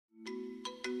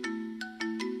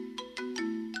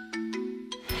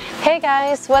Hey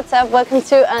guys, what's up? Welcome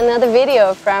to another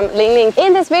video from Lingling.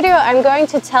 In this video I'm going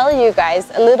to tell you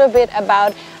guys a little bit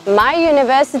about my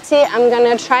university. I'm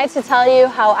gonna try to tell you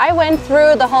how I went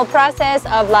through the whole process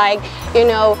of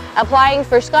applying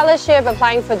for scholarship,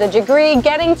 applying for the degree,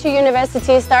 getting to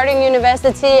university, starting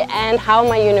university, and how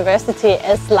my university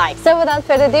is like. So without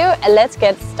further ado, let's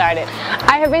get started.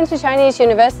 I have been to Chinese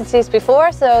universities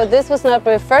before, so this was not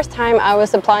the first time I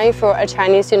was applying for a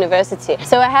Chinese university.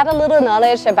 So I had a little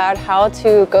knowledge about how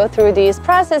to go through these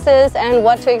processes and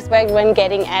what to expect when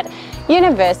getting at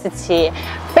university.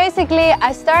 Basically,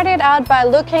 I started out by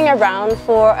looking around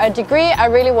for a degree I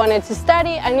really wanted to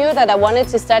study. I knew that I wanted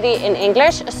to study in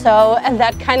English, so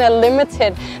that kind of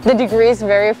limited the degrees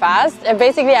very fast.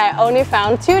 Basically, I only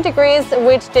found 2 degrees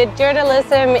which did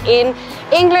journalism in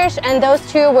English, and those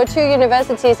 2 were 2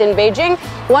 universities in Beijing.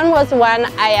 One was one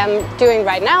I am doing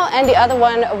right now, and the other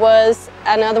one was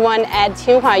another one at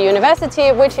Tsinghua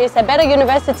University, which is a better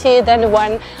university than the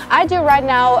one I do right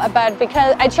now, but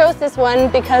because I chose this one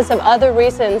because of other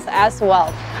reasons as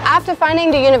well. After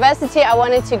finding the university I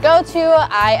wanted to go to,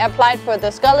 I applied for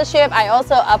the scholarship. I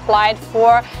also applied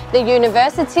for the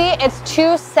university. It's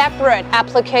 2 separate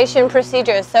application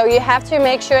procedures, so you have to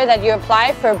make sure that you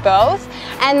apply for both.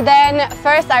 And then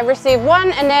first I received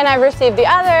one and then I received the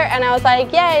other, and I was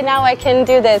like, yay, now I can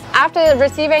do this. After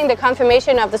receiving the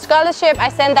confirmation of the scholarship, I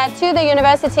sent that to the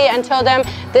university and told them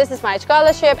this is my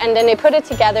scholarship, and then they put it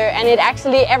together, and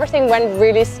everything went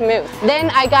really smooth. Then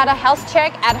I got a health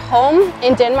check at home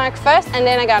in Denmark first, and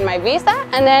then I got my visa,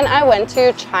 and then I went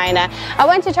to China. I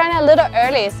went to China a little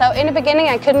early, so in the beginning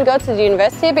I couldn't go to the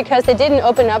university because they didn't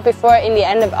open up before in the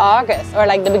end of August or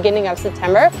like the beginning of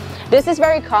September. This is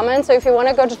very common, so if you want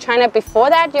to go to China before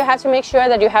that, you have to make sure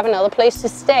that you have another place to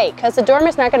stay, because the dorm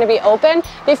is not going to be open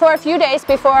before a few days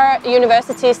before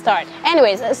university start.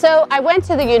 Anyways, so I went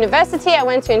to the university, I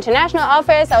went to international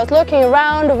office, I was looking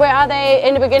around, where are they?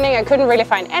 In the beginning I couldn't really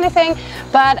find anything,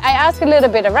 but I asked a little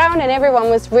bit around and everyone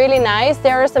was really nice.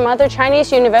 There are some other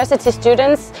Chinese university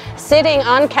students sitting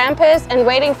on campus and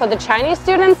waiting for the Chinese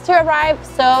students to arrive,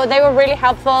 so they were really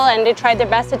helpful and they tried their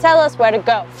best to tell us where to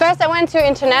go. First I went to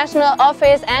international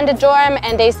office and a dorm,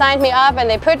 and they signed me up and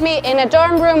they put me in a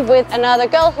dorm room with another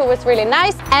girl who was really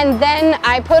nice, and then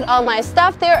I put all my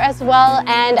stuff there as well,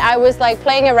 and I was like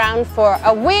playing around for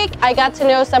a week. I got to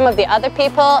know some of the other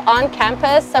people on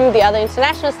campus, some of the other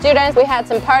international students. We had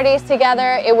some parties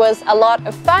together. It was a lot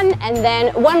of fun, and then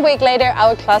 1 week later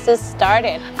our classes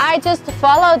started. I just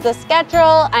followed the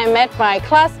schedule. I met my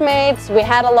classmates. We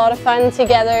had a lot of fun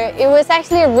together. It was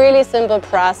actually a really simple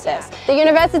process. The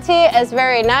university is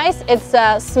very nice. It's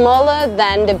smaller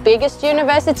than the biggest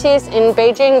universities in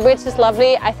Beijing, which is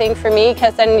lovely, I think, for me,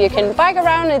 because then you can bike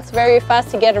around. It's very fast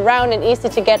to get around and easy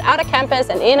to get out of campus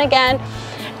and in again.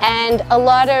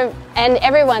 And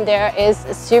everyone there is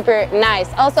super nice.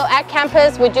 Also at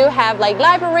campus we do have like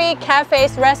library,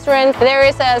 cafes, restaurants. There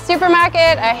is a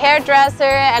supermarket, a hairdresser,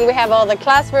 and we have all the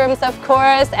classrooms, of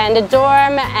course, and a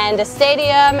dorm and a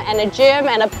stadium and a gym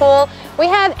and a pool. We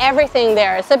have everything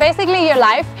there. So basically your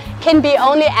life can be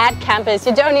only at campus.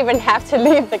 You don't even have to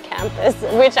leave the campus,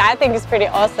 which I think is pretty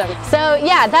awesome. So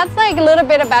yeah, that's like a little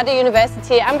bit about the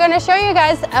university. I'm gonna show you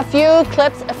guys a few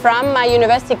clips from my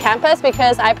university campus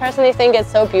because I personally think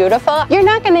it's so beautiful. You're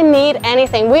not gonna need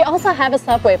anything. We also have a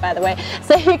Subway, by the way,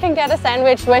 so you can get a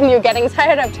sandwich when you're getting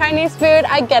tired of Chinese food.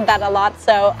 I get that a lot,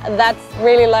 so that's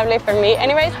really lovely for me.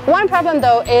 Anyways, one problem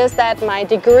though is that my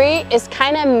degree is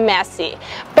kind of messy.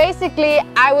 Basically,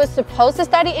 I was supposed to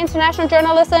study international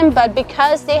journalism, but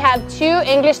because they have 2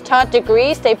 English taught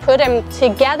degrees, they put them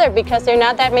together because there are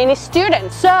not that many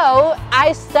students. So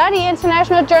I study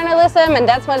international journalism, and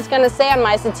that's what it's going to say on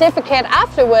my certificate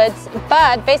afterwards,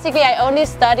 but basically I only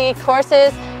study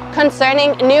courses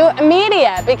concerning new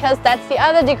media because that's the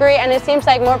other degree, and it seems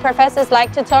like more professors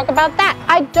like to talk about that.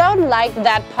 I don't like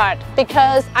that part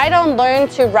because I don't learn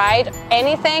to write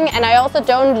anything, and I also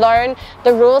don't learn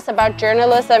the rules about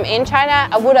journalism in China.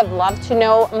 I would have loved to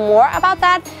know more about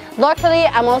that. Luckily,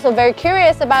 I'm also very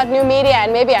curious about new media,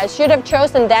 and maybe I should have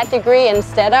chosen that degree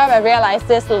instead of. I realized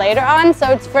this later on,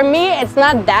 so for me it's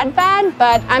not that bad,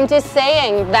 but I'm just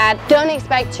saying that don't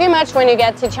expect too much when you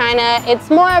get to China. It's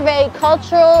more of a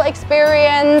cultural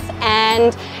experience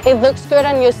and it looks good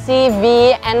on your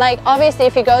CV, and like obviously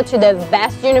if you go to the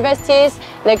best universities,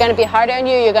 they're going to be harder on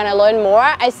you, you're going to learn more.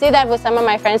 I see that with some of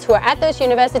my friends who are at those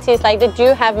universities, like they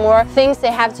do have more things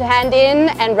they have to hand in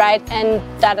and write and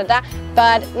da da da.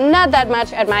 but not that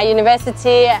much at my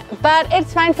university. But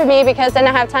it's fine for me because then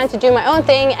I have time to do my own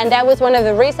thing, and that was one of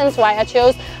the reasons why I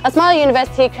chose a small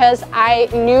university, because I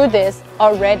knew this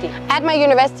already. At my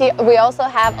university we also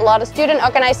have a lot of student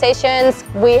organizations.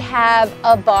 We have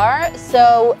a bar,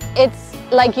 so it's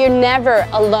like you're never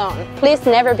alone. Please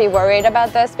never be worried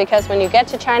about this, because when you get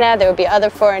to China there will be other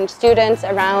foreign students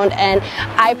around, and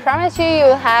I promise you, you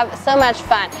will have so much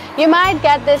fun. You might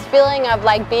get this feeling of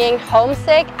like being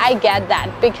homesick. I get that,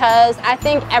 because I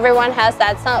think everyone has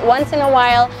that once in a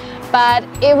while, but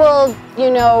it will, you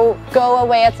know, go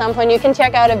away at some point. You can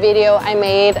check out a video I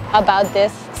made about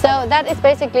this. So that is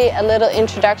basically a little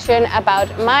introduction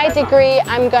about my degree.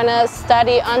 I'm gonna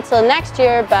study until next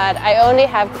year, but I only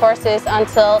have courses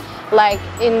until like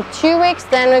in 2 weeks.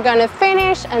 Then we're gonna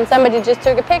finish, and somebody just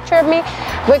took a picture of me.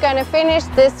 We're gonna finish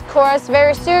this course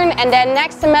very soon, and then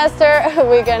next semester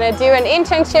we're gonna do an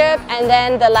internship, and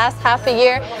then the last half a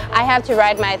year I have to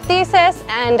write my thesis,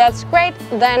 and that's great.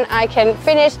 Then I can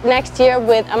finish next year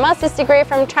with a master's degree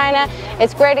from China.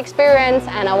 It's great experience,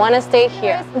 and I want to stay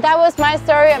here. That was my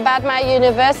story about my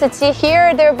university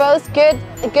here. They're both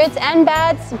goods and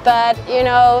bads, but you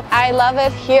know, I love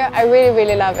it here. I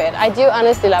really love it. I do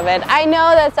honestly love it. I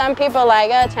know that some people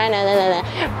like, oh, China,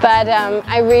 but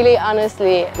I really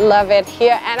honestly love it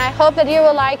here, and I hope that you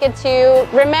will like it too.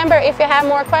 Remember, if you have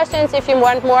more questions, if you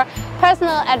want more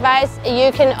personal advice,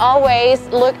 you can always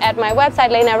look at my website,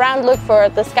 lenaaround, look for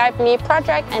the Skype Me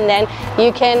project, and then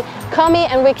you can call me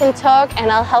and we can talk,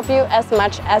 and I'll help you as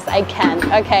much as I can.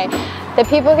 Okay, the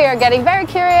people here are getting very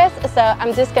curious, so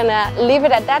I'm just gonna leave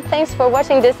it at that. Thanks for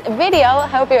watching this video. I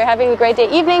hope you're having a great day,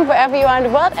 evening, wherever you are in the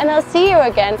world, and I'll see you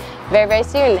again very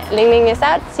soon. Lingling is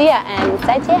out. See ya and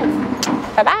再见.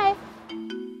 Bye bye.